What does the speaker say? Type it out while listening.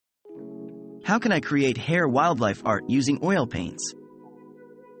How can I create hare wildlife art using oil paints?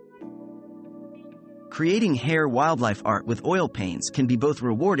 Creating hare wildlife art with oil paints can be both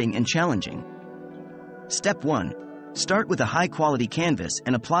rewarding and challenging. Step 1. Start with a high-quality canvas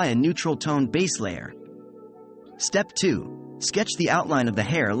and apply a neutral tone base layer. Step 2. Sketch the outline of the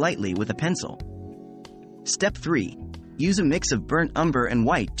hare lightly with a pencil. Step 3. Use a mix of burnt umber and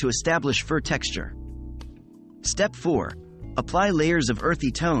white to establish fur texture. Step 4. Apply layers of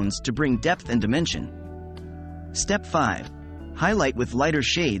earthy tones to bring depth and dimension. Step 5. Highlight with lighter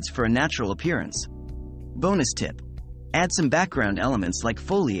shades for a natural appearance. Bonus tip. Add some background elements like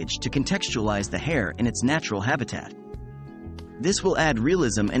foliage to contextualize the hare in its natural habitat. This will add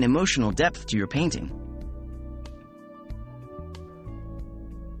realism and emotional depth to your painting.